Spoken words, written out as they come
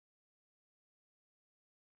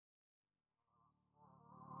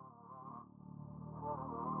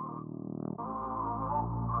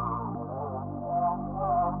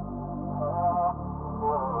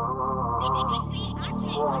Sure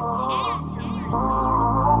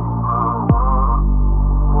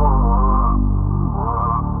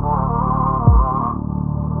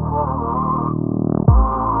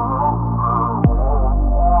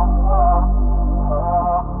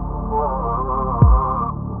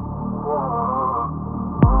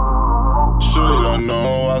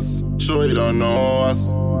you don't know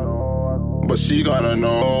us, but she gonna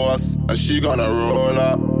know us, and she gonna roll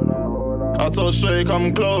up. I told Shay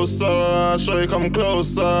come closer, Shay come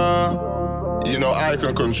closer. You know I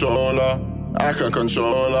can control her, I can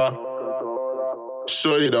control her.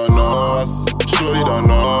 Sure you don't know us, sure you don't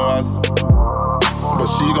know us, but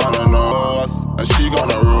she gonna know us, and she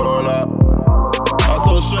gonna roll up. I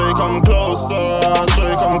told Shay come closer,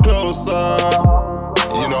 Shay come closer.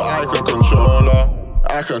 You know I can control her,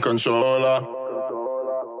 I can control her.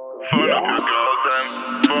 Phone up your girls, them.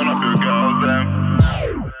 Phone up your girls, them.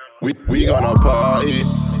 We gonna party,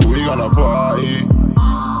 we gonna party.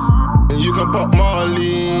 And you can pop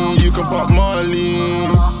Molly, you can pop Molly.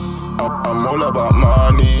 I'm all about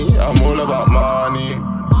money, I'm all about money.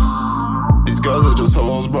 These girls are just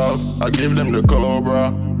hoes, bruv. I give them the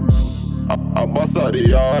cobra. I bust out the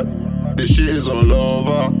yard, this shit is all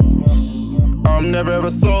over. I'm never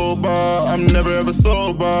ever sober, I'm never ever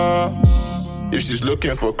sober. If she's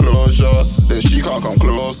looking for closure, then she can't come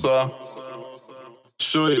closer.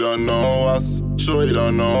 Sure you don't know us, sure you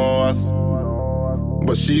don't know us,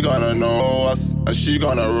 but she gonna know us, and she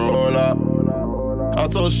gonna roll up. I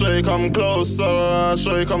told Shay come closer,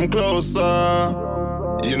 Shay come closer.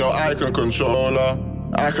 You know I can control her,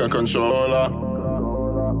 I can control her.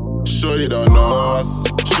 Sure you don't know us,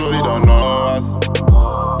 sure you don't know us,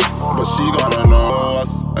 but she gonna know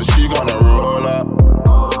us, and she gonna roll up.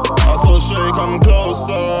 I told Shay come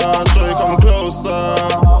closer, Shay come closer.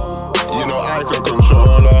 You know I can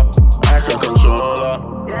control her, I can control her.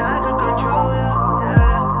 Yeah, I can control her,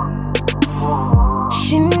 yeah.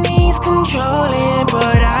 She needs controlling,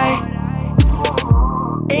 but I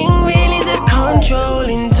ain't really the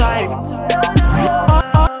controlling type.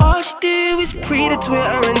 All she do is pre the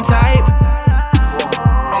Twitter and type.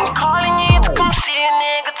 I'm calling you to come see a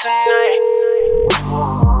nigga tonight.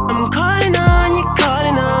 I'm calling on you,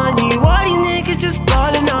 calling on you. All these niggas just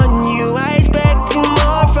balling on you. I expecting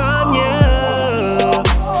more from you.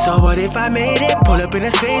 So what if I made it? Pull up in a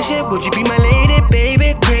spaceship, would you be my lady,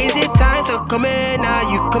 baby? Crazy times are coming, now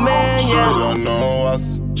you coming, yeah. Sure you don't know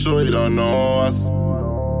us, sure you don't know us,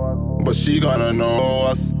 but she gonna know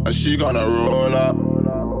us, and she gonna roll up.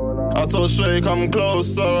 I told Shay come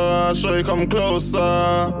closer, Shay come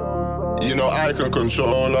closer. You know I can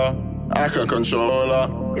control her, I can control her.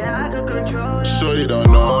 Yeah, I can control her. Sure you don't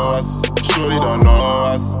know us, sure you don't know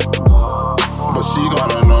us, but she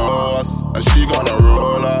gonna know us, and she gonna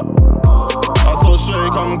roll up. I told Shay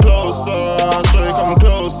come closer, Shay come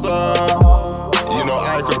closer. You know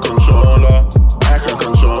I can control her.